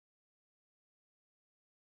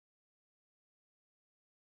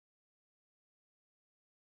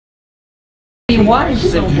drinking water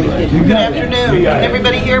is so good. Good afternoon. Can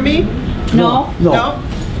everybody hear me? No? No?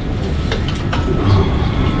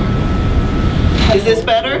 Is this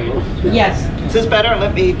better? Yes. Is this better?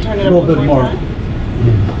 Let me turn it up A little bit more.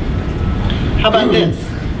 How about this?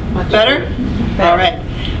 Better? All right.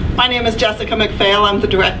 My name is Jessica McPhail. I'm the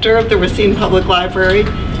director of the Racine Public Library.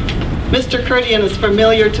 Mr. Kherdian is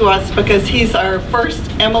familiar to us because he's our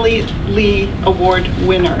first Emily Lee Award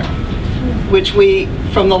winner, which we,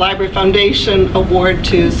 from the Library Foundation, award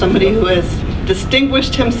to somebody who has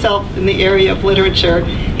distinguished himself in the area of literature.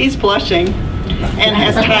 He's blushing and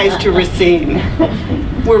has ties to Racine.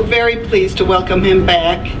 We're very pleased to welcome him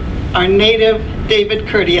back, our native David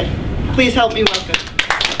Kherdian. Please help me welcome.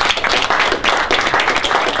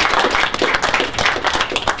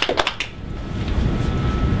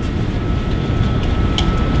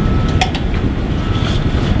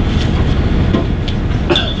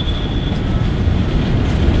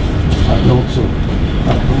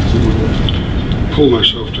 Pull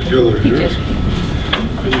myself together here.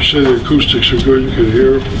 When you say the acoustics are good, you can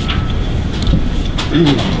hear.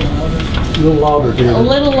 A little louder, David. A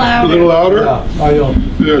little louder. A little louder? Yeah, I don't.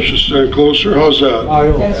 Yeah, I should stand closer. How's that? I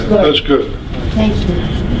don't. That's good. That's good. Thank you.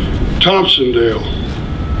 Thompsondale.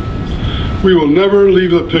 We will never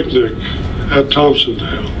leave the picnic at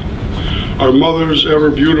Thompsondale. Our mothers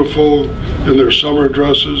ever beautiful in their summer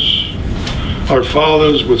dresses. Our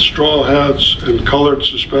fathers with straw hats and colored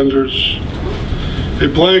suspenders. A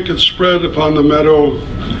blanket spread upon the meadow,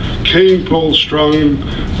 cane poles strung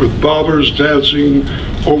with bobbers dancing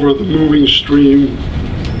over the moving stream.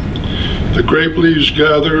 The grape leaves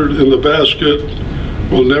gathered in the basket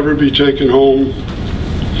will never be taken home.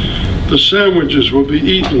 The sandwiches will be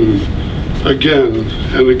eaten again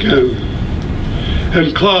and again.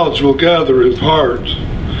 And clouds will gather and part.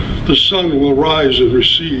 The sun will rise and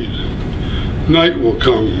recede. Night will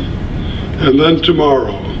come, and then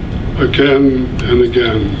tomorrow, again and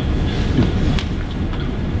again.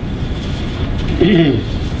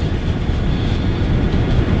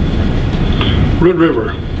 Red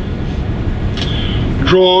River.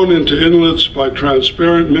 Drawn into inlets by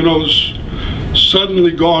transparent minnows,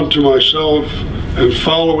 suddenly gone to myself and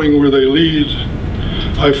following where they lead,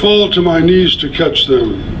 I fall to my knees to catch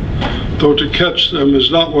them, though to catch them is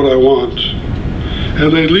not what I want.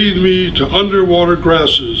 And they lead me to underwater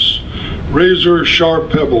grasses, razor-sharp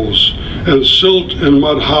pebbles, and silt and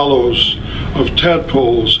mud hollows of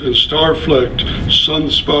tadpoles and star-flecked,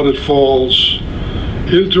 sun-spotted falls,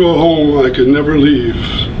 into a home I can never leave,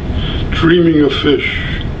 dreaming of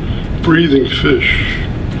fish, breathing fish,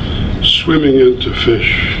 swimming into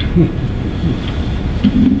fish.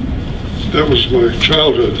 That was my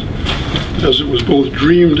childhood, as it was both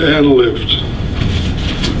dreamed and lived.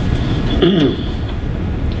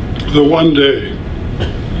 The one day.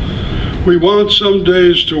 We want some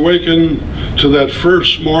days to waken to that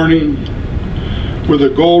first morning where the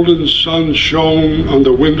golden sun shone on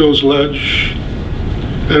the window's ledge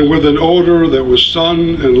and with an odor that was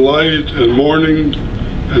sun and light and morning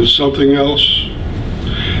and something else.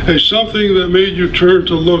 A something that made you turn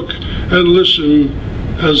to look and listen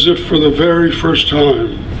as if for the very first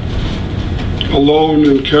time. Alone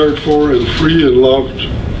and cared for and free and loved,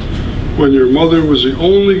 when your mother was the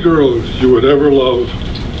only girl you would ever love,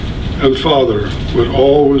 and father would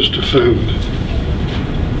always defend.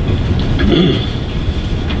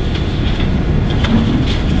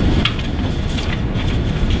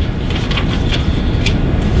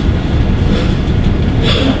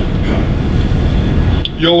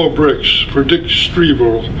 Yellow bricks for Dickie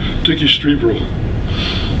Streevel.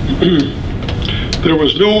 There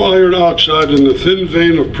was no iron oxide in the thin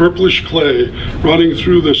vein of purplish clay running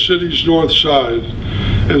through the city's north side,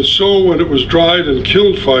 and so when it was dried and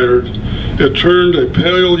kiln fired, it turned a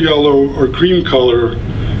pale yellow or cream color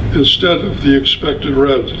instead of the expected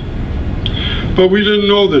red. But we didn't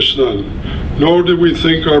know this then, nor did we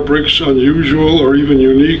think our bricks unusual or even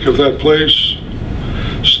unique of that place.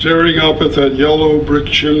 Staring up at that yellow brick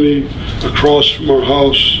chimney across from our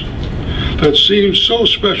house, that seemed so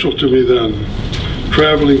special to me then,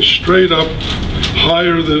 traveling straight up,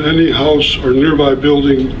 higher than any house or nearby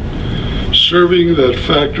building, serving that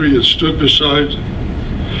factory it stood beside.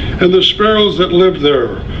 And the sparrows that lived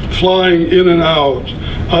there, flying in and out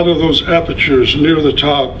of those apertures near the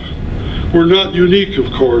top, were not unique,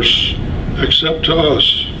 of course, except to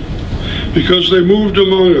us, because they moved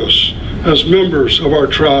among us as members of our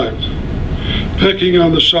tribe, pecking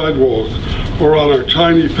on the sidewalk or on our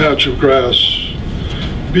tiny patch of grass,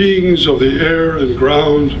 beings of the air and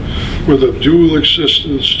ground with a dual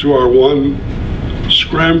existence to our one,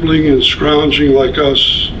 scrambling and scrounging like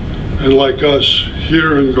us, and like us,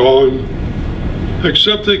 here and gone,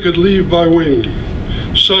 except they could leave by wing.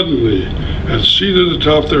 Suddenly, and seated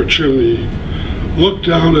atop their chimney, looked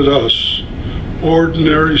down at us,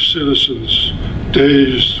 ordinary citizens,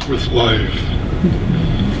 dazed with life.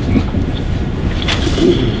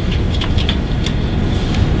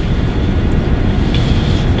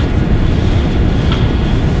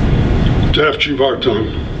 Davci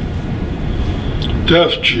Vartan.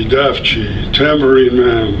 Davci, tambourine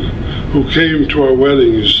man, who came to our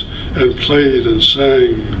weddings and played and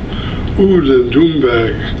sang. Oud and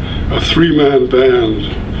Doombag, a three-man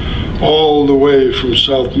band, all the way from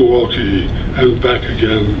South Milwaukee and back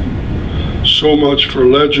again. So much for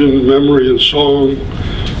legend, memory, and song,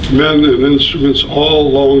 men and instruments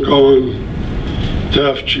all long gone.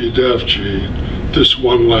 Davci, this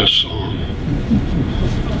one last song.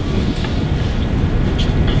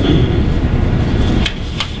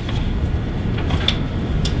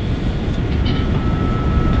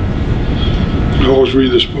 I always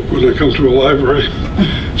read this book when I come to a library.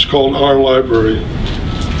 It's called Our Library.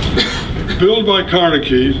 Built by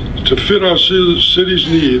Carnegie to fit our city's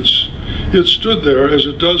needs, it stood there as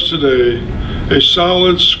it does today, a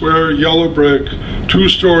solid, square, yellow brick,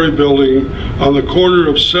 two-story building on the corner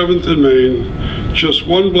of 7th and Main, just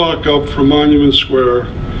one block up from Monument Square,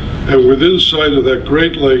 and within sight of that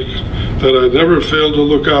great lake that I never failed to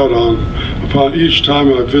look out on upon each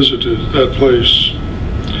time I visited that place.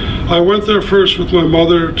 I went there first with my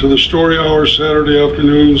mother to the story hour Saturday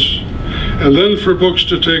afternoons, and then for books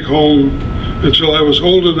to take home until I was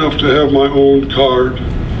old enough to have my own card,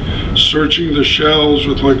 searching the shelves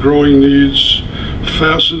with my growing needs,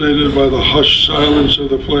 fascinated by the hushed silence of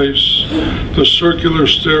the place, the circular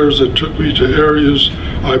stairs that took me to areas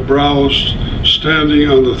I browsed, standing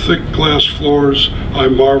on the thick glass floors I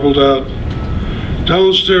marveled at.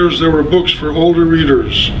 Downstairs there were books for older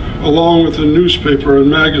readers, along with the newspaper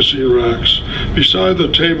and magazine racks, beside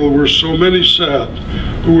the table where so many sat,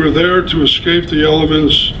 who were there to escape the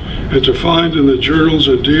elements and to find in the journals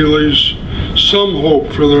and dailies some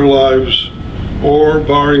hope for their lives, or,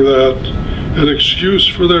 barring that, an excuse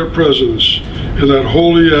for their presence in that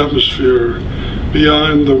holy atmosphere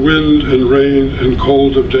behind the wind and rain and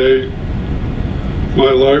cold of day.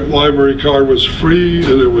 My library card was free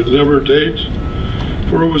and it would never date,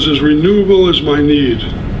 for it was as renewable as my need.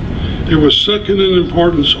 It was second in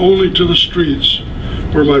importance only to the streets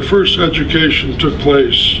where my first education took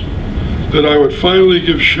place, that I would finally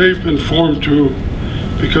give shape and form to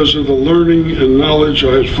because of the learning and knowledge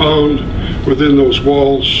I had found within those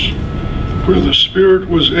walls, where the spirit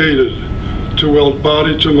was aided to weld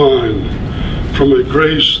body to mind from a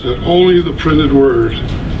grace that only the printed word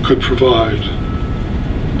could provide.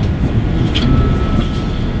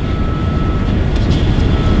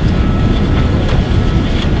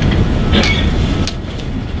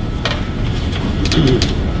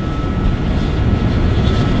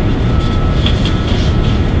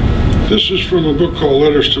 This is from a book called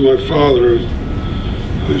Letters to My Father.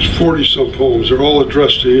 There's 40-some poems. They're all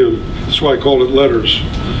addressed to him. That's why I call it letters.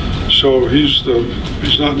 So he's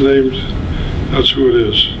not named. That's who it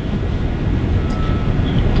is.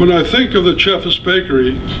 When I think of the Chef's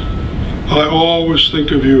Bakery, I always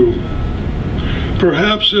think of you.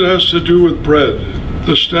 Perhaps it has to do with bread,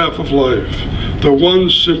 the staff of life, the one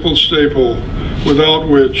simple staple without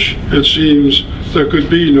which, it seems, there could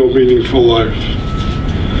be no meaningful life.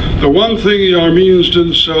 The one thing the Armenians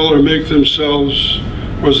didn't sell or make themselves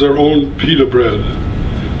was their own pita bread,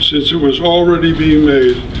 since it was already being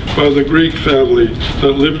made by the Greek family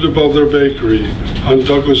that lived above their bakery on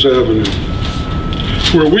Douglas Avenue,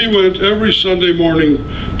 where we went every Sunday morning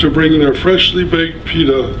to bring their freshly baked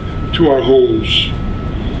pita to our homes.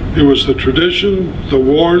 It was the tradition, the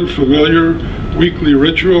worn, familiar, weekly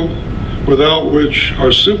ritual, without which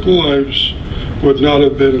our simple lives would not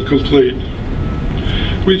have been complete.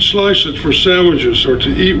 We'd slice it for sandwiches or to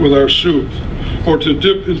eat with our soup, or to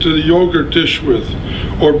dip into the yogurt dish with,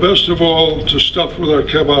 or best of all, to stuff with our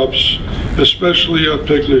kebabs, especially at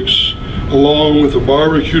picnics, along with the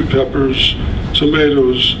barbecued peppers,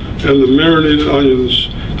 tomatoes, and the marinated onions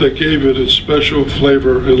that gave it its special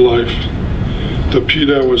flavor and life. The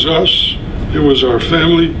pita was us, it was our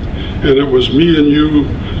family, and it was me and you,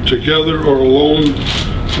 together or alone,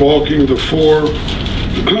 walking the 4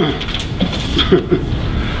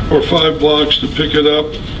 or 5 blocks to pick it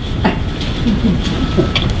up.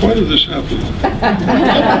 Why did this happen?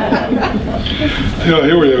 Yeah,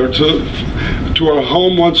 here we are, to our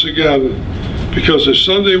home once again, because a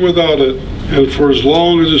Sunday without it, and for as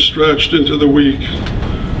long as it stretched into the week,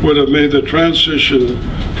 would have made the transition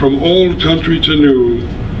from old country to new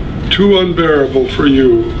too unbearable for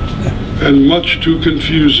you, and much too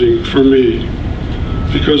confusing for me.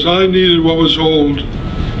 because I needed what was old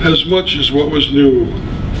as much as what was new,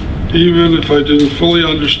 even if I didn't fully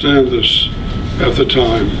understand this at the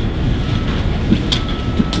time.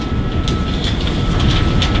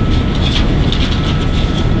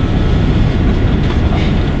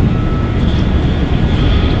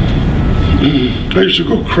 I used to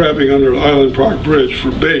go crabbing under Island Park Bridge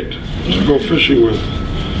for bait to go fishing with.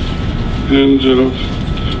 And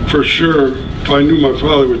for sure, if I knew my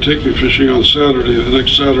father would take me fishing on Saturday, the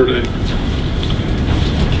next Saturday,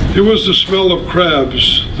 it was the smell of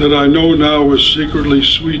crabs that I know now was secretly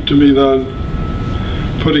sweet to me then,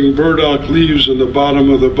 putting burdock leaves in the bottom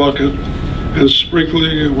of the bucket and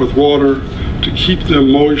sprinkling it with water to keep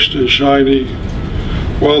them moist and shiny,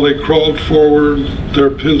 while they crawled forward,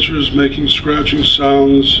 their pincers making scratching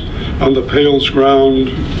sounds on the pail's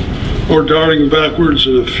ground, or darting backwards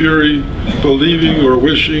in a fury, believing or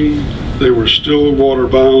wishing they were still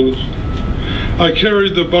water-bound. I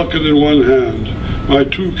carried the bucket in one hand, my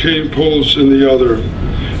 2 cane poles in the other,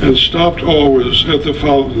 and stopped always at the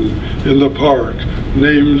fountain in the park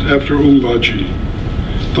named after Umbaji,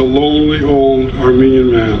 the lonely old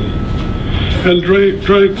Armenian man, and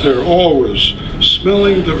drank there always,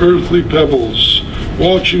 smelling the earthly pebbles,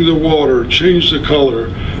 watching the water change the color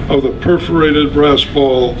of the perforated brass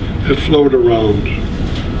ball it flowed around,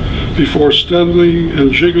 before steadily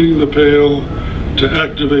and jiggling the pail to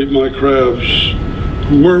activate my crabs,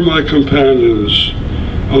 who were my companions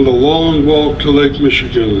on the long walk to Lake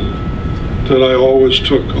Michigan that I always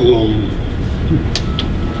took alone.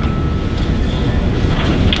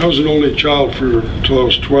 I was an only child till I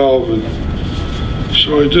was 12, and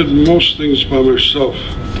so I did most things by myself.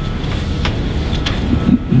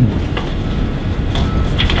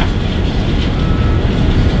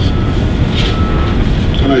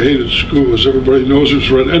 I hated school, as everybody knows who's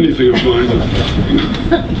read anything of mine.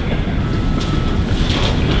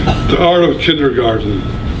 The art of kindergarten.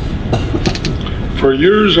 For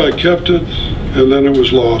years I kept it, and then it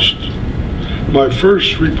was lost. My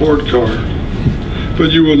first report card.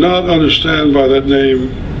 But you will not understand by that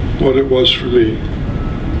name what it was for me.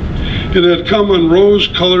 It had come on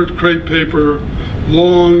rose-colored crepe paper,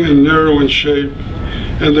 long and narrow in shape,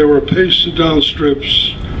 and there were pasted down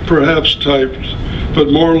strips, perhaps typed, but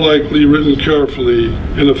more likely written carefully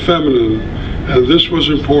in a feminine, and this was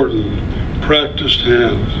important, practiced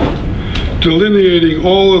hand, delineating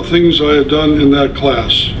all the things I had done in that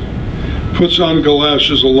class. Puts on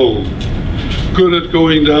galoshes alone, good at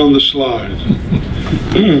going down the slide.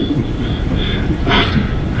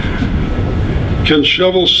 Can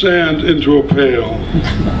shovel sand into a pail.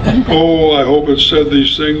 Oh, I hope it said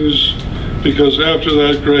these things, because after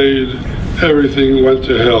that grade, everything went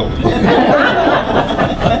to hell.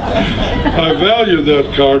 I valued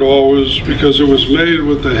that card always because it was made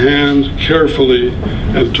with the hand carefully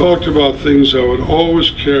and talked about things I would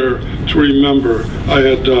always care to remember I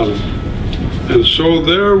had done. And so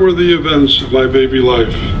there were the events of my baby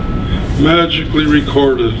life, magically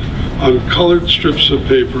recorded on colored strips of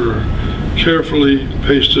paper, carefully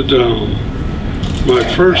pasted down. My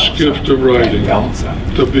first gift of writing,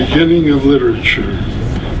 the beginning of literature,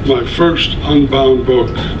 my first unbound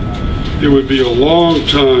book. It would be a long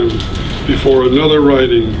time before another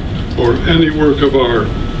writing or any work of art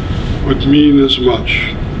would mean as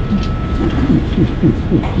much.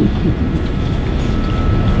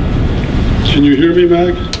 Can you hear me,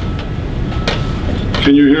 Mag?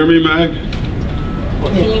 Can you hear me, Mag?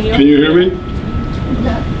 Can you hear me?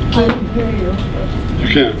 I can hear you. You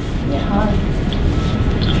can? Yeah.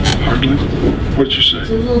 Hardly? What'd you say? It's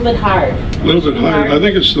a little bit hard. A little bit higher. I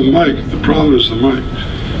think it's the mic. The problem is the mic.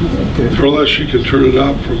 Or unless she can turn it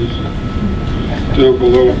up from down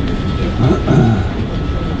below.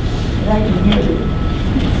 I can hear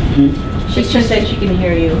you. She just said she can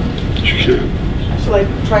hear you. She can. Shall I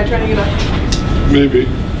try turning it up? Maybe.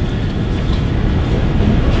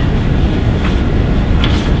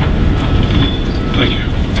 Thank you.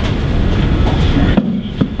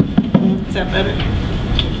 Is that better?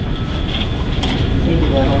 Maybe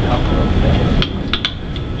that'll help a little bit.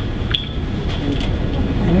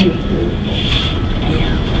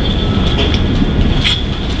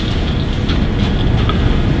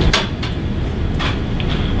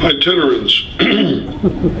 Itinerants.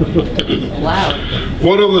 Loud.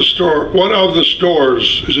 One of the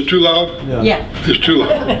stores, is it too loud? Yeah. It's too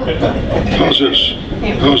loud. How's this?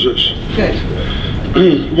 How's this? Good.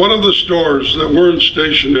 One of the stores that weren't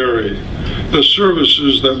stationary, the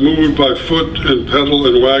services that moved by foot and pedal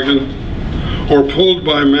and wagon, or pulled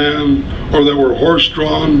by man, or that were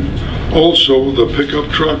horse-drawn, also the pickup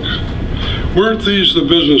truck. Weren't these the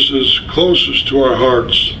businesses closest to our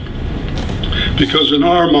hearts? because in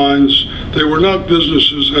our minds they were not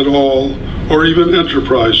businesses at all or even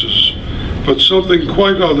enterprises, but something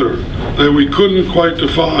quite other that we couldn't quite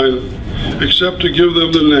define except to give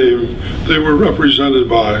them the name they were represented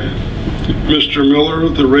by. Mr. Miller,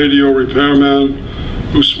 the radio repairman,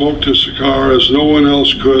 who smoked his cigar as no one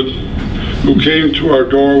else could, who came to our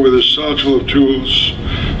door with his satchel of tools.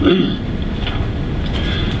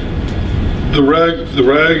 The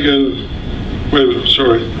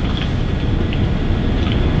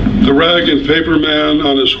rag and paper man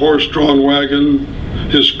on his horse-drawn wagon,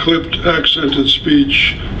 his clipped, accented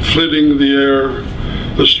speech flitting the air,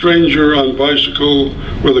 the stranger on bicycle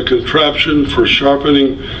with a contraption for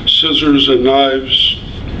sharpening scissors and knives,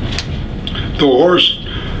 the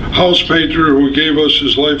house painter who gave us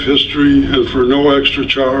his life history and for no extra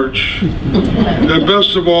charge, and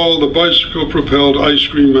best of all, the bicycle-propelled ice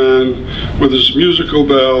cream man with his musical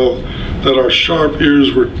bell that our sharp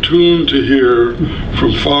ears were tuned to hear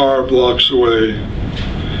from far blocks away.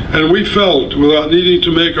 And we felt, without needing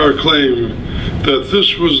to make our claim, that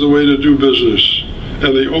this was the way to do business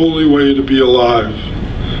and the only way to be alive,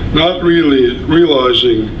 not really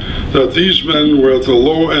realizing that these men were at the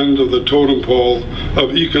low end of the totem pole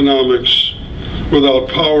of economics, without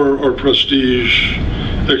power or prestige,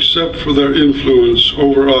 except for their influence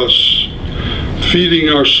over us, feeding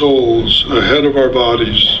our souls ahead of our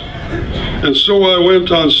bodies. And so I went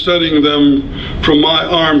on studying them from my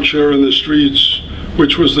armchair in the streets,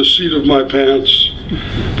 which was the seat of my pants,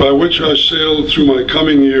 by which I sailed through my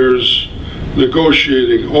coming years,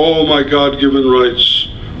 negotiating all my God-given rights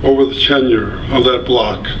over the tenure of that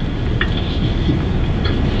block.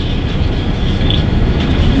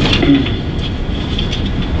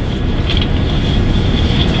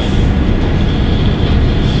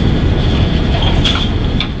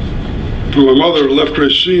 When my mother left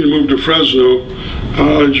Racine and moved to Fresno,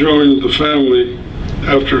 I joined the family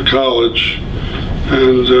after college.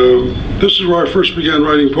 And this is where I first began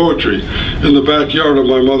writing poetry, in the backyard of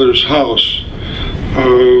my mother's house.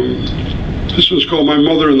 This one's called My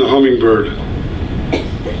Mother and the Hummingbird.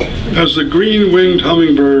 As the green-winged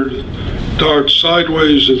hummingbird darts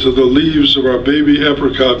sideways into the leaves of our baby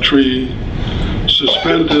apricot tree,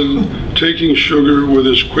 suspended, taking sugar with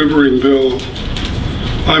his quivering bill,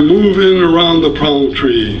 I move in around the palm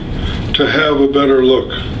tree to have a better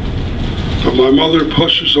look. But my mother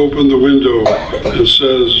pushes open the window and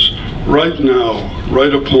says, "Right now,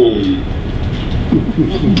 write a poem."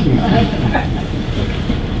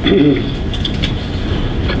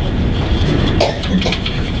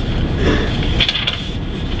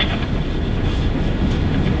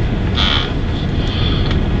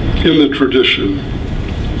 In the tradition.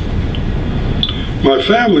 My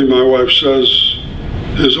family, my wife says,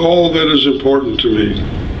 is all that is important to me.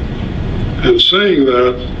 And saying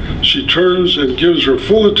that, she turns and gives her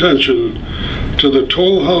full attention to the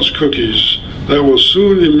Toll House cookies that will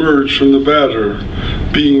soon emerge from the batter,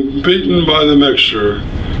 being beaten by the mixture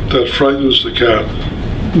that frightens the cat.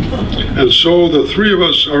 And so the three of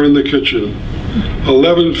us are in the kitchen,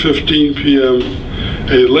 11:15 p.m.,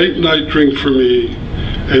 a late night drink for me,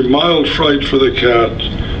 a mild fright for the cat,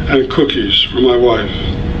 and cookies for my wife.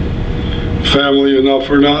 Family enough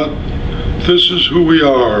or not, this is who we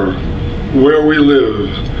are, where we live,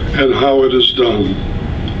 and how it is done.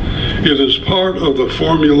 It is part of the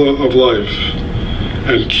formula of life,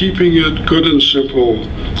 and keeping it good and simple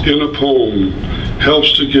in a poem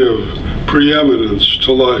helps to give preeminence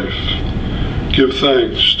to life. Give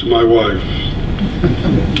thanks to my wife.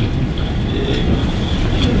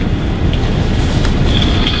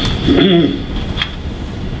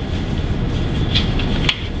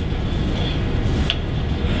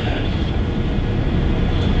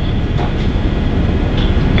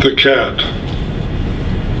 The cat.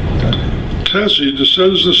 Tessie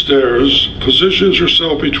descends the stairs, positions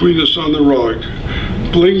herself between us on the rug,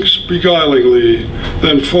 blinks beguilingly,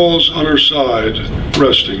 then falls on her side,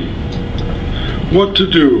 resting. What to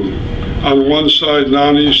do? On one side,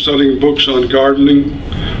 Nani studying books on gardening,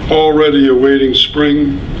 already awaiting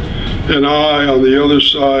spring, and I on the other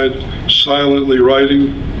side, silently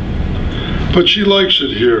writing. But she likes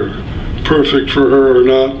it here, perfect for her or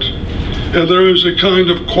not. And there is a kind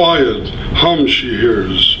of quiet hum she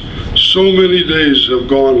hears. So many days have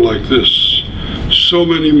gone like this, so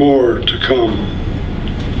many more to come.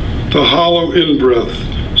 The hollow in-breath,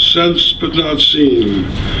 sensed but not seen,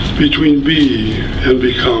 between be and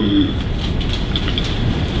become.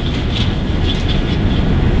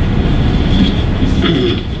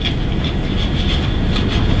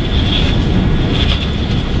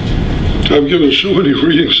 I've given so many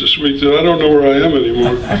readings this week that I don't know where I am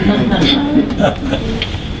anymore.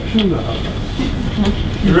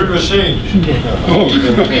 You're in Racine. Oh,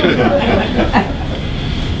 okay.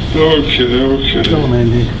 Tell him,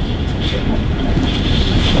 Andy.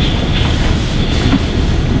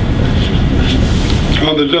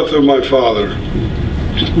 On the death of my father.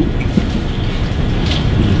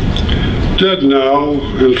 Dead now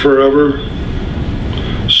and forever,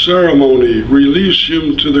 ceremony release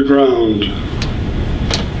him to the ground,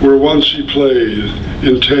 where once he played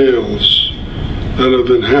in tales that have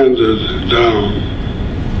been handed down.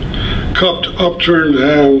 Cupped upturned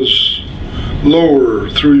hands, lower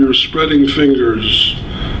through your spreading fingers,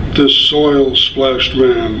 this soil-splashed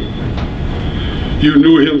man. You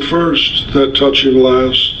knew him first that touch him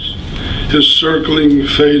last. His circling,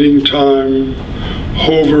 fading time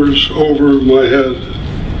hovers over my head.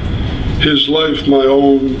 His life my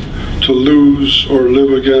own, to lose or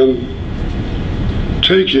live again.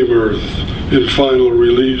 Take him, earth, in final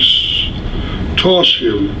release. Toss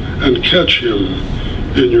him and catch him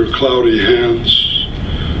in your cloudy hands.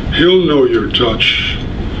 He'll know your touch.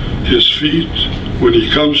 His feet, when he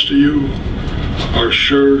comes to you, are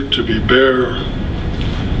sure to be bare.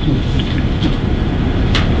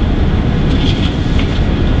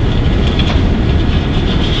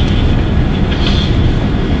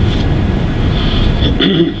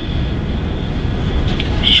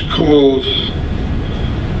 It's called,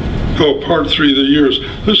 Part 3 of the Years.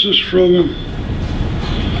 This is from,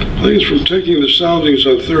 I think it's from taking the soundings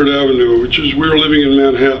on 3rd Avenue, which is, we were living in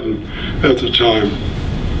Manhattan at the time.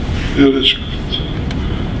 And it's,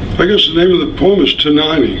 I guess the name of the poem is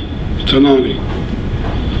Tanani.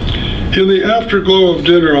 In the afterglow of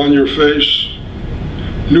dinner on your face,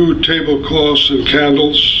 new tablecloths and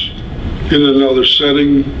candles, in another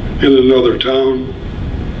setting, in another town,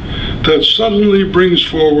 that suddenly brings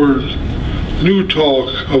forward new talk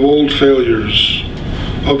of old failures,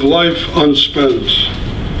 of life unspent,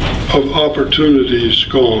 of opportunities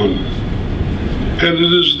gone. And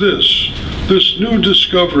it is this new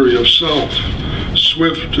discovery of self,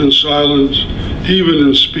 swift and silent, even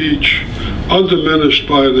in speech, undiminished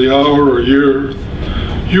by the hour or year,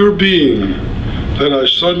 your being that I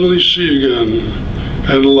suddenly see again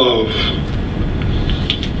and love.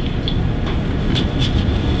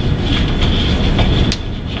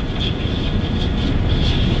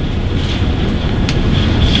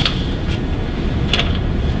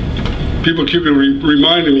 People keep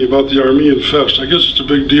reminding me about the Armenian Fest. I guess it's a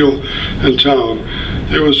big deal in town.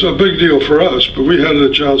 It was a big deal for us, but we had it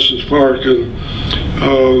at Johnson's Park, and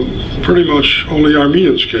pretty much only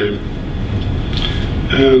Armenians came.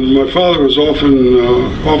 And my father was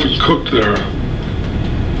often cooked there.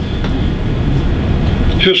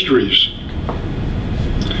 Histories.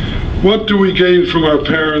 What do we gain from our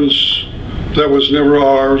parents that was never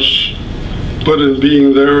ours, but in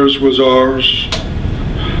being theirs was ours?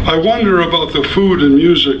 I wonder about the food and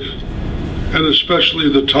music, and especially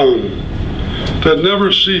the tongue, that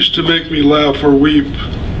never ceased to make me laugh or weep,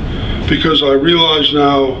 because I realize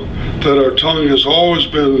now that our tongue has always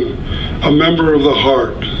been a member of the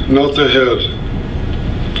heart, not the head.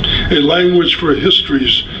 A language for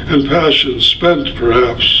histories and passions spent,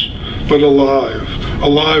 perhaps, but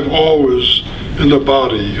alive always in the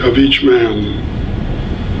body of each man.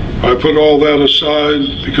 I put all that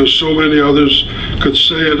aside because so many others could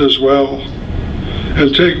say it as well,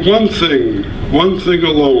 and take one thing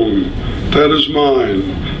alone that is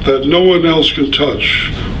mine, that no one else can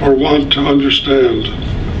touch or want to understand.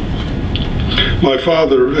 My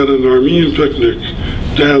father at an Armenian picnic,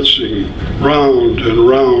 dancing round and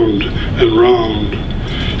round and round,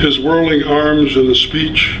 his whirling arms in a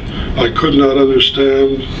speech I could not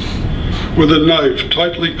understand, with a knife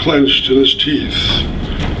tightly clenched in his teeth,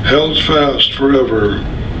 held fast forever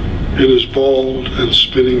in his bald and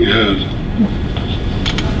spinning head.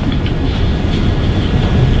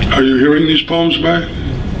 Are you hearing these poems, Matt?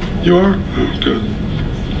 You are? Oh, good.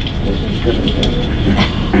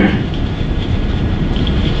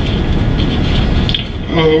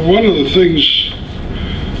 One of the things,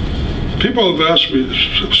 people have asked me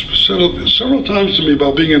several times to me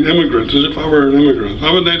about being an immigrant, as if I were an immigrant.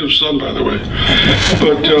 I'm a native son, by the way.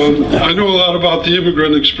 But I know a lot about the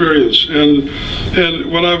immigrant experience.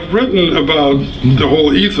 And when I've written about the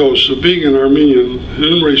whole ethos of being an Armenian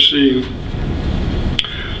in Racine,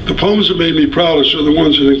 the poems that made me proudest are the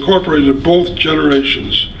ones that incorporated both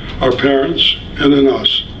generations, our parents and in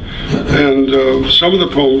us. And some of the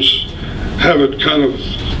poems have it kind of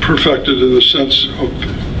perfected in the sense of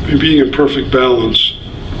being in perfect balance.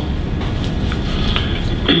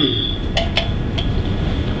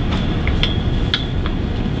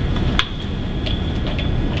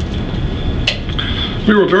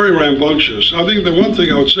 We were very rambunctious. I think the one thing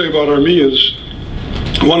I would say about Armenians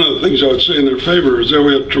one of the things I would say in their favor is that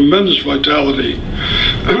we have tremendous vitality.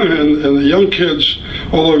 and the young kids,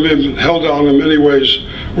 although they may have been held down in many ways,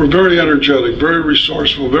 were very energetic, very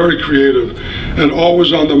resourceful, very creative, and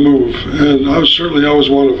always on the move. And I was certainly always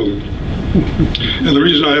one of them. And the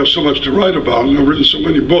reason I have so much to write about, and I've written so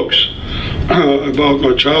many books about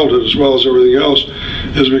my childhood as well as everything else,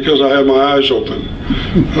 is because I had my eyes open.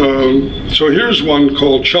 So here's one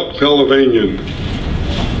called Chuck Pellavanian.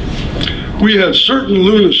 We had certain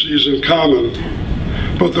lunacies in common,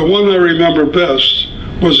 but the one I remember best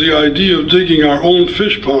was the idea of digging our own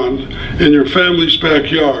fish pond in your family's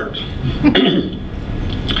backyard.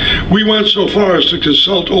 We went so far as to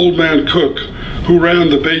consult Old Man Cook, who ran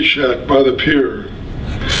the bait shack by the pier.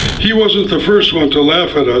 He wasn't the first one to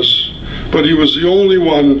laugh at us, but he was the only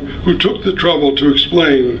one who took the trouble to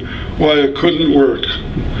explain why it couldn't work.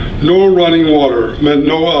 No running water meant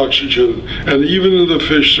no oxygen, and even if the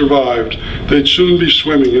fish survived, they'd soon be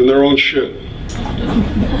swimming in their own shit.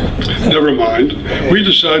 Never mind, we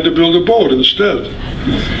decided to build a boat instead.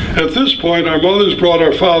 At this point, our mothers brought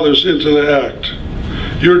our fathers into the act.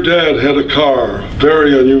 Your dad had a car,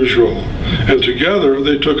 very unusual, and together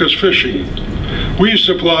they took us fishing. We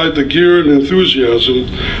supplied the gear and enthusiasm.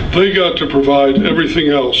 They got to provide everything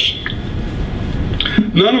else.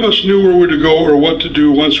 None of us knew where we to go or what to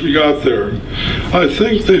do once we got there. I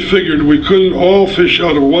think they figured we couldn't all fish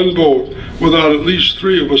out of one boat without at least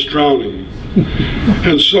 3 of us drowning.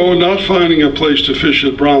 And so, not finding a place to fish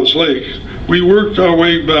at Browns Lake, we worked our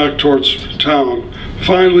way back towards town,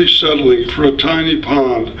 finally settling for a tiny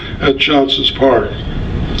pond at Johnson's Park.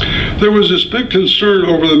 There was this big concern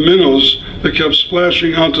over the minnows that kept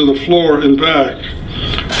splashing onto the floor and back.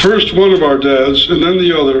 First one of our dads, and then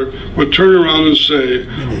the other, would turn around and say,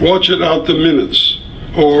 "Watch it out the minutes,"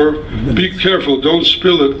 or "Be careful, don't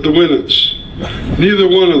spill it, the winnets." Neither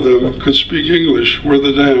one of them could speak English worth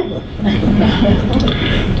a damn.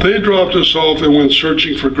 They dropped us off and went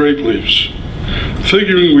searching for grape leaves,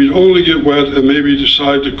 figuring we'd only get wet and maybe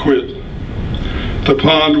decide to quit. The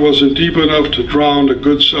pond wasn't deep enough to drown a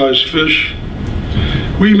good-sized fish.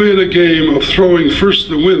 We made a game of throwing first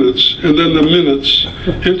the winnets and then the minutes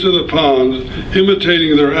into the pond,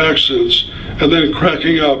 imitating their accents, and then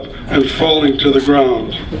cracking up and falling to the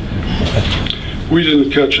ground. We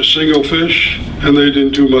didn't catch a single fish, and they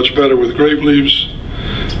didn't do much better with grape leaves.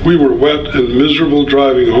 We were wet and miserable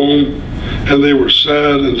driving home, and they were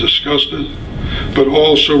sad and disgusted, but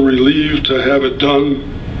also relieved to have it done.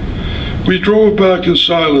 We drove back in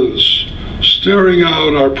silence, staring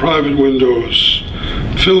out our private windows,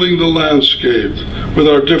 filling the landscape with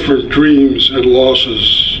our different dreams and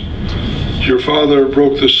losses. Your father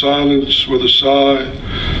broke the silence with a sigh,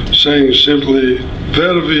 saying simply,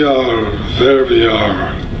 "There we are, there we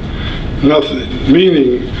are." Nothing,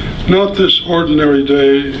 meaning not this ordinary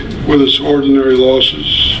day with its ordinary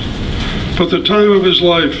losses, but the time of his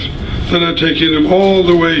life that had taken him all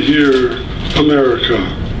the way here, America,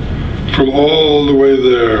 from all the way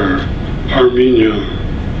there, Armenia,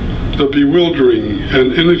 the bewildering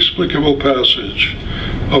and inexplicable passage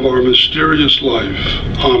of our mysterious life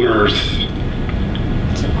on Earth.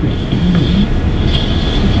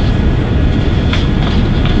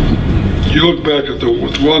 You look back at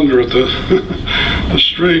with wonder at the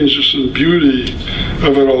strangeness and beauty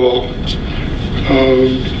of it all.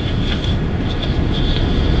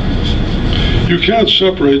 You can't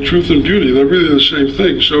separate truth and beauty. They're really the same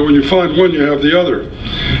thing. So when you find one, you have the other.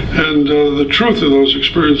 And the truth of those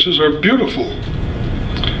experiences are beautiful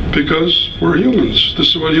because we're humans. This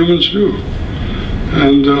is what humans do.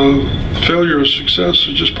 And failure or success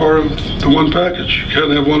are just part of the one package. You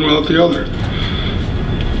can't have one without the other.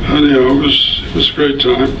 Anyhow, it was a great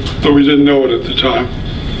time, though we didn't know it at the time.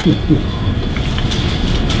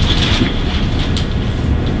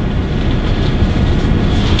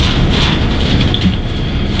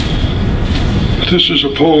 This is a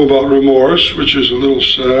poem about remorse, which is a little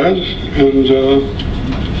sad, and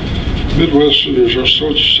Midwesterners are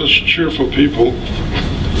such cheerful people.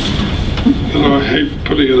 And I hate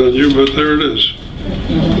putting it on you, but there it is.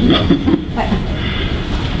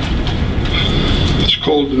 It's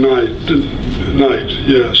called Night. Night,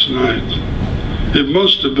 yes, Night. It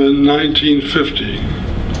must have been 1950,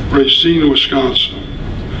 Racine, Wisconsin.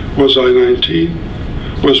 Was I 19?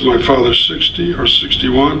 Was my father 60 or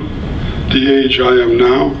 61? The age I am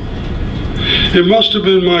now? It must have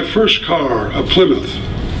been my first car, a Plymouth.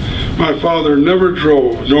 My father never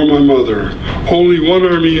drove, nor my mother. Only one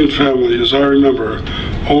Armenian family, as I remember,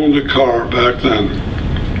 owned a car back then.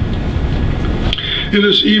 It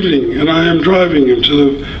is evening, and I am driving him to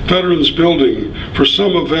the Veterans Building for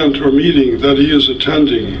some event or meeting that he is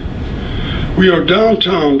attending. We are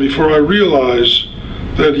downtown before I realize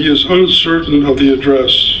that he is uncertain of the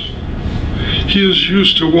address. He is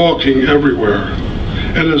used to walking everywhere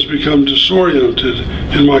and has become disoriented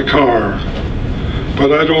in my car.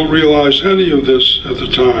 But I don't realize any of this at the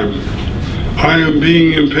time. I am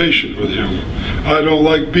being impatient with him. I don't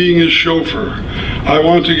like being his chauffeur. I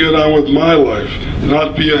want to get on with my life,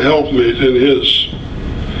 not be a helpmate in his.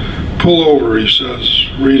 Pull over, he says,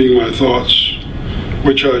 reading my thoughts,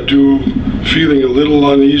 which I do, feeling a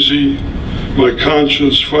little uneasy, my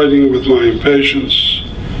conscience fighting with my impatience.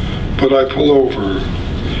 But I pull over.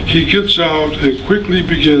 He gets out and quickly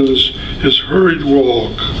begins his hurried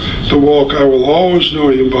walk, the walk I will always know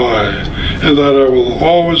him by, and that I will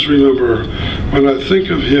always remember when I think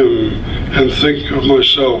of him and think of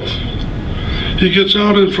myself. He gets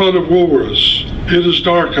out in front of Woolworth's. It is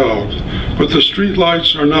dark out, but the street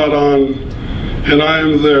lights are not on, and I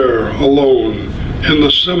am there, alone, in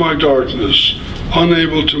the semi-darkness,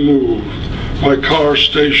 unable to move, my car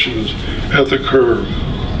stationed at the curb.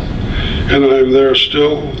 And I am there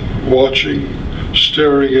still, watching,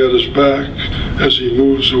 staring at his back as he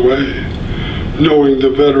moves away, knowing the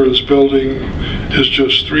Veterans Building is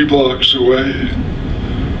just 3 blocks away.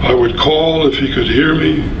 I would call if he could hear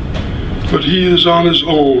me, but he is on his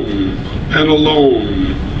own and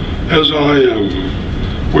alone, as I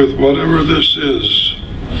am, with whatever this is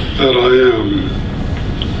that I am.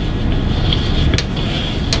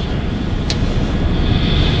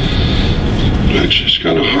 Actually, it's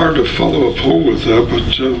kind of hard to follow a poem with that, but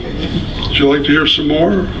would you like to hear some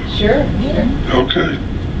more? Sure, here. Okay.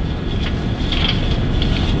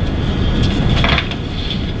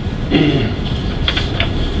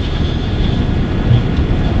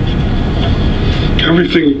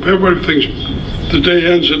 Everybody thinks the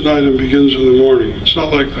day ends at night and begins in the morning. It's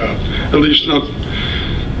not like that. At least not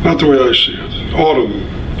the way I see it. Autumn.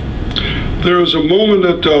 There is a moment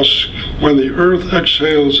at dusk when the earth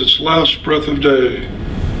exhales its last breath of day,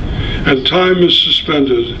 and time is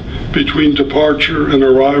suspended between departure and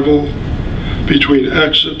arrival, between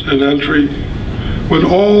exit and entry, when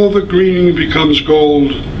all the greening becomes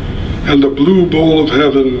gold, and the blue bowl of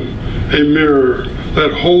heaven, a mirror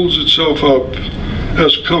that holds itself up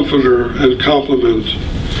as comforter and compliment,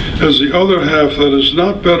 as the other half that is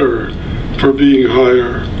not better for being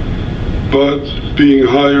higher, but being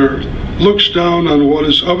higher, looks down on what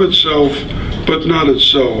is of itself but not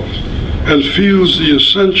itself, and feels the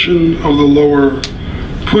ascension of the lower,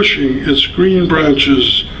 pushing its green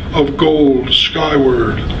branches of gold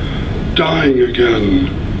skyward, dying again,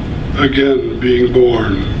 again being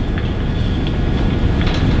born.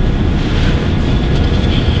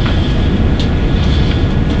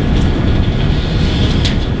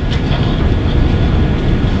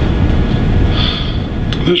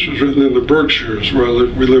 This was written in the Berkshires, where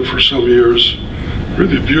we lived for some years.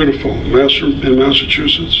 Really beautiful, in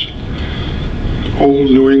Massachusetts.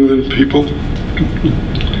 Old New England people.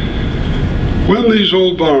 When these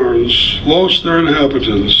old barns lost their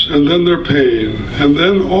inhabitants, and then their pain, and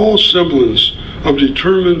then all semblance of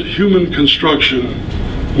determined human construction,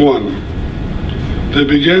 one, they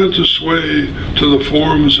began to sway to the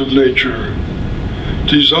forms of nature,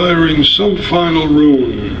 desiring some final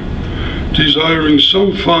ruin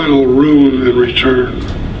in return.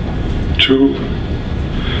 Two,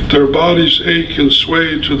 their bodies ache and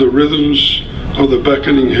sway to the rhythms of the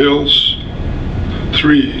beckoning hills.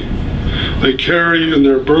 Three, they carry in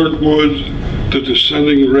their burnt wood the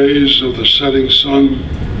descending rays of the setting sun.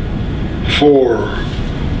 Four,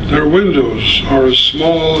 their windows are as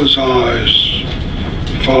small as eyes.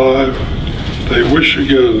 Five, they wish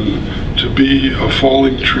again to be a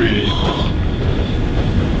falling tree.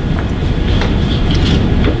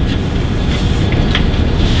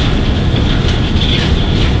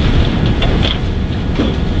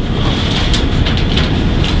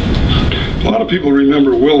 A lot of people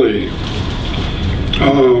remember Willie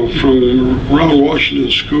from around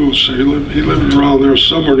Washington School. So he lived around there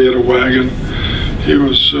somewhere, and he had a wagon. He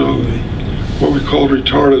was what we called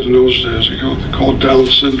retarded in those days. They called Down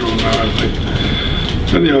syndrome now, I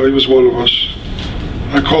think. Anyhow, he was one of us.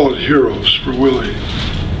 I call it heroes for Willie.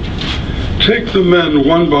 Take the men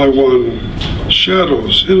one by one,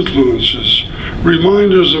 shadows, influences,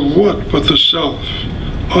 reminders of what but the self,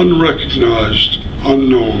 unrecognized,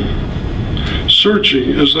 unknown.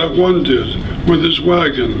 Searching as that one did with his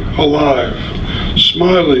wagon, alive,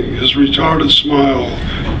 smiling his retarded smile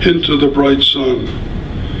into the bright sun,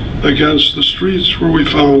 against the streets where we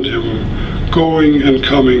found him, going and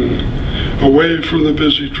coming, away from the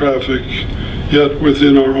busy traffic, yet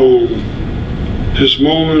within our own. His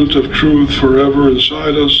moment of truth forever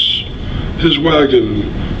inside us, his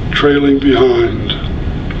wagon trailing behind.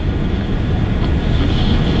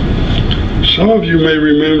 Some of you may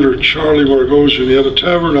remember Charlie Margosian. He had a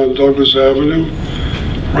tavern on Douglas Avenue,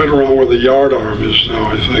 right around where the Yard Arm is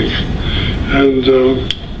now, I think. And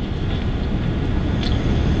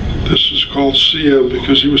this is called CM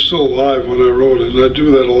because he was still alive when I wrote it, and I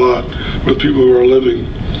do that a lot with people who are living.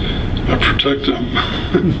 I protect them.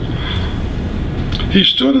 He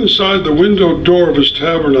stood inside the window door of his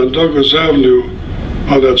tavern on Douglas Avenue,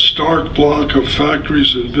 on that stark block of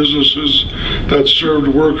factories and businesses that served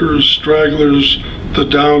workers, stragglers, the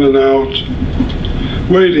down and out,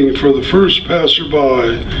 waiting for the first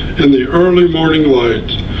passerby in the early morning light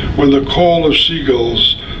when the call of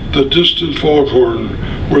seagulls, the distant foghorn,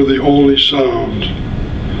 were the only sound.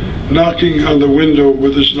 Knocking on the window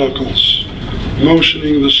with his knuckles,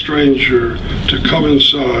 motioning the stranger to come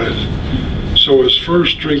inside, so his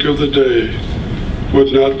first drink of the day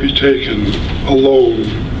would not be taken alone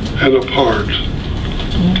and apart.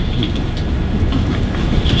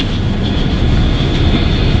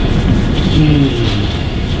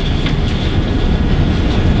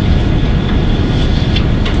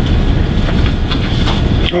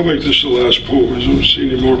 I'll make this the last poem. I don't see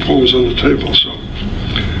any more poems on the table, so.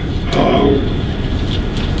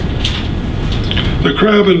 The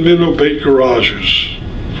Crab and Minnow Bait Garages,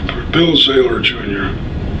 for Bill Zaylor, Jr.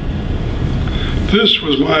 This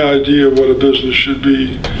was my idea of what a business should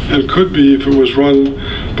be and could be if it was run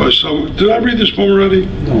by someone. Did I read this poem already?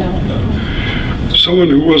 No. Someone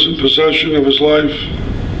who was in possession of his life.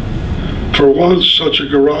 For once, such a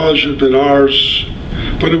garage had been ours,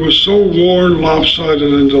 but it was so worn,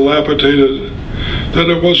 lopsided, and dilapidated that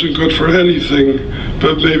it wasn't good for anything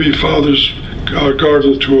but maybe Father's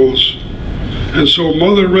garden tools. And so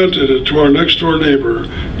Mother rented it to our next door neighbor,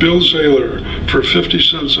 Bill Zaylor, for 50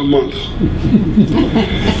 cents a month.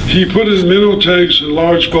 He put in minnow tanks and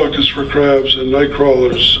large buckets for crabs and night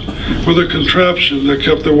crawlers with a contraption that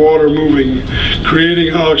kept the water moving,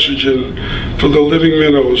 creating oxygen for the living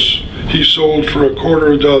minnows. He sold for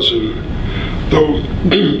 $0.25 dozen.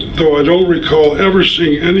 Though I don't recall ever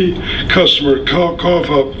seeing any customer cough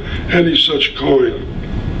up any such coin,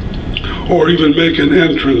 or even make an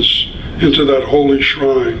entrance into that holy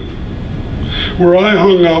shrine, where I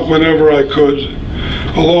hung out whenever I could,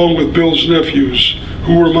 along with Bill's nephews,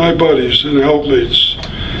 who were my buddies and helpmates.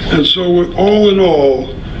 And so all in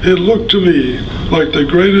all, it looked to me like the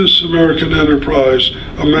greatest American enterprise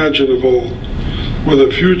imaginable, with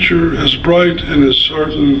a future as bright and as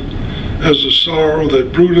certain as the sorrow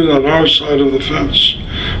that brooded on our side of the fence,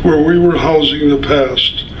 where we were housing the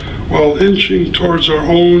past, while inching towards our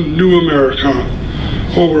own new America,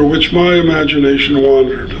 over which my imagination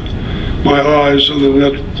wandered, my eyes on the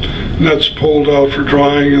nets pulled out for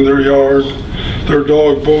drying in their yard, their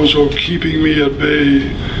dog Bozo keeping me at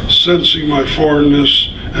bay, sensing my foreignness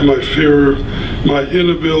and my fear, my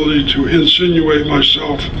inability to insinuate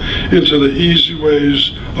myself into the easy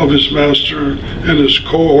ways of his master and his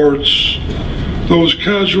cohorts, those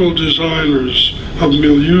casual designers of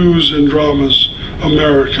milieus and dramas,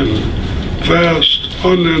 American, vast,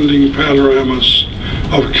 unending panoramas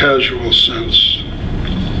of casual sense.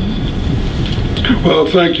 Well,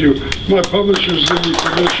 thank you. My publishers give me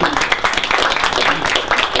permission.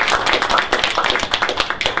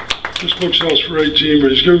 This book sells for 18,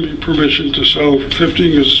 but he's given me permission to sell them for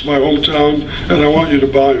 15 because it's my hometown, and I want you to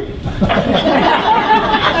buy them.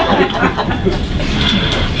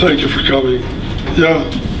 Thank you for coming. Yeah?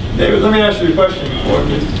 David, let me ask you a question before.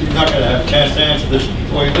 You're not going to have a chance to answer this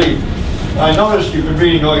before you leave. I noticed you've been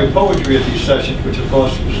reading all your poetry at these sessions, which of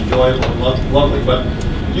course was enjoyable and lovely, but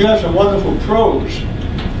you have some wonderful prose.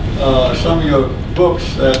 Some of your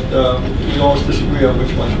books that we always disagree on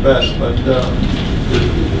which one's best, but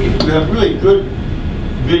you have really good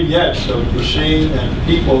vignettes of Racine and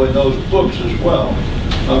people in those books as well.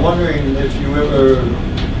 I'm wondering if you ever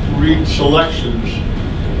read selections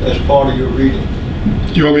as part of your reading.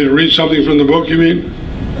 You want me to read something from the book, you mean?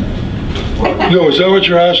 No, is that what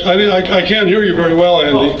you're asking? I can't hear you very well,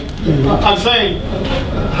 Andy. No, I'm saying,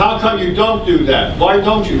 how come you don't do that? Why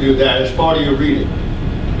don't you do that as part of your reading?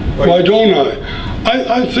 Why don't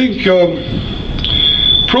I think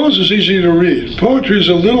prose is easy to read. Poetry is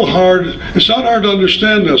a little hard. It's not hard to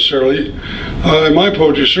understand necessarily. And my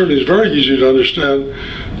poetry certainly is very easy to understand.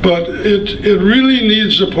 But it really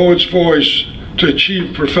needs the poet's voice to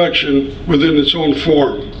achieve perfection within its own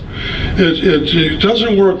form. It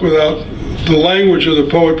doesn't work without the language of the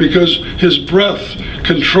poet because his breath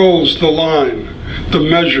controls the line, the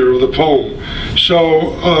measure of the poem.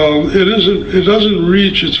 So it doesn't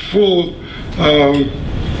reach its full,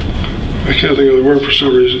 I can't think of the word for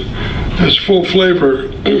some reason, its full flavor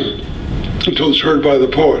until it's heard by the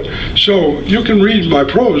poet. So you can read my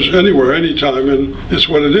prose anywhere, anytime, and it's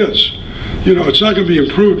what it is. You know, it's not going to be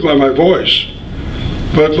improved by my voice,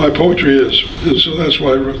 but my poetry is. And so that's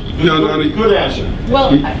why, yeah, Nani? Good answer.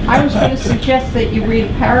 Well, I was going to suggest that you read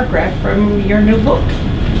a paragraph from your new book,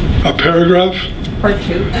 A paragraph? or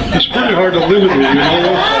two. It's pretty hard to limit me, you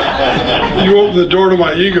know? You open the door to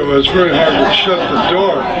my ego, it's very hard to shut the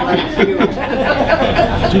door.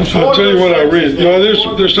 I'll tell you what I read. No,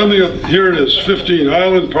 there's something, here it is, 15,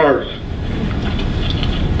 Island Park.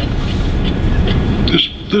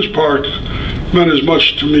 This park meant as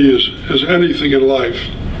much to me as anything in life.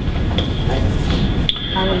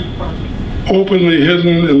 Openly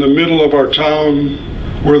hidden in the middle of our town,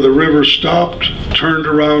 where the river stopped, turned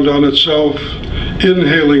around on itself,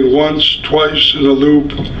 inhaling once, twice in a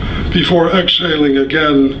loop, before exhaling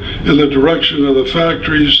again in the direction of the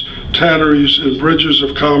factories, tanneries, and bridges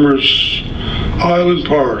of commerce. Island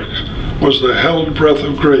Park was the held breath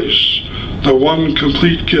of grace, the one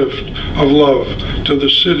complete gift of love to the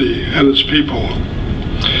city and its people.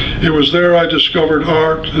 It was there I discovered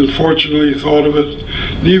art, and fortunately thought of it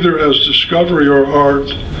neither as discovery or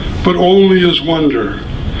art, but only as wonder.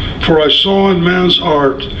 For I saw in man's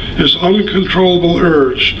art his uncontrollable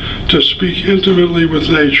urge to speak intimately with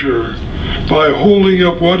nature by holding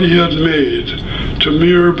up what he had made to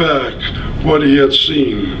mirror back what he had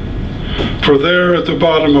seen. For there at the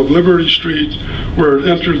bottom of Liberty Street, where it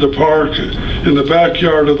entered the park, in the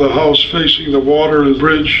backyard of the house facing the water and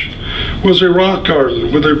bridge, was a rock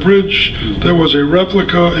garden with a bridge that was a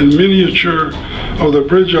replica in miniature of the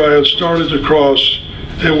bridge I had started to cross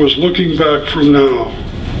and was looking back from now.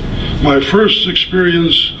 My first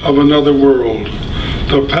experience of another world,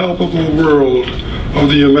 the palpable world of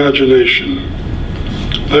the imagination.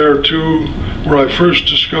 There too, where I first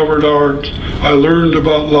discovered art, I learned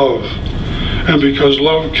about love. And because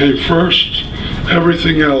love came first,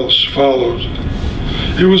 everything else followed.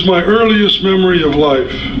 It was my earliest memory of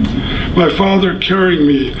life. My father carrying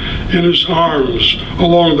me in his arms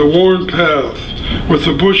along the worn path with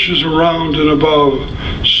the bushes around and above,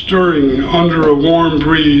 stirring under a warm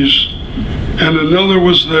breeze. And another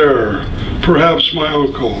was there, perhaps my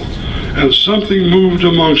uncle, and something moved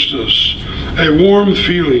amongst us, a warm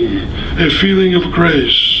feeling, a feeling of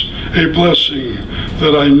grace, a blessing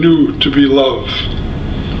that I knew to be love.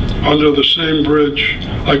 Under the same bridge,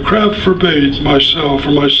 I crabbed for bait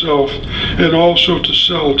for myself, and also to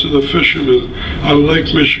sell to the fishermen on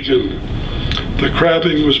Lake Michigan. The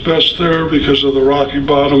crabbing was best there because of the rocky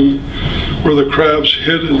bottom, where the crabs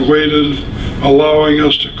hid and waited, allowing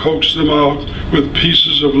us to coax them out with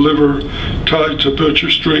pieces of liver tied to butcher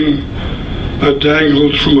string that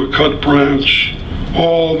dangled from a cut branch,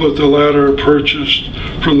 all but the latter purchased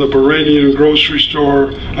from the Baranian grocery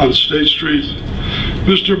store on State Street.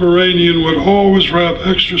 Mr. Baranian would always wrap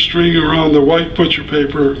extra string around the white butcher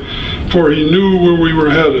paper, for he knew where we were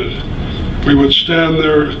headed. We would stand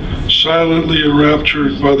there silently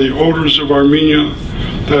enraptured by the odors of Armenia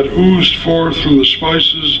that oozed forth from the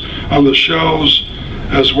spices on the shelves,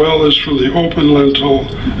 as well as from the open lentil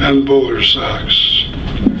and buller sacks.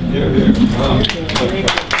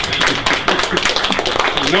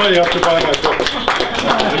 Now you have to buy my book.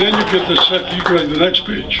 And then you get the next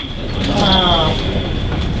page. Wow.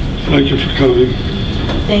 Thank you for coming.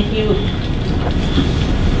 Thank you.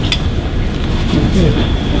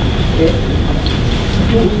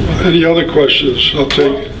 Any other questions? I'll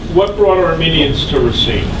take. What brought Armenians to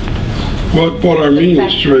Racine? What brought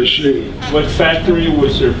Armenians to Racine? What factory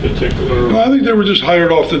was their particular? I think they were just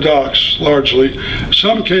hired off the docks, largely.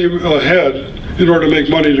 Some came ahead in order to make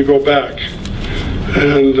money to go back.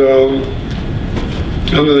 And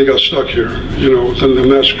then they got stuck here, you know, then the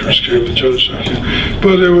massacres came, the genocide came.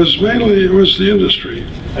 But it was the industry.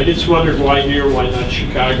 I just wondered why here, why not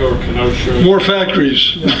Chicago or Kenosha? More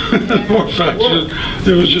factories, more factories.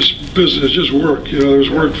 It was just business, just work, you know, there was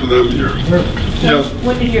work for them here. Yeah.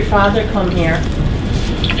 When did your father come here?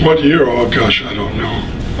 What year? Oh gosh, I don't know.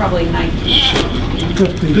 Probably 19.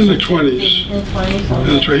 In the 20s. In the 20s?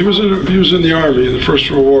 That's right. He was in the Army, in the First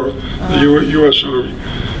World War, the U.S. Army.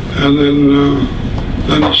 And then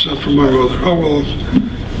he sent for my mother. Oh, well,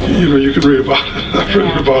 you know, you can read about it. I've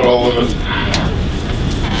written about all of it.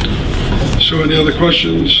 So any other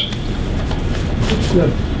questions?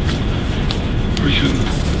 Good. We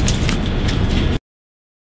can.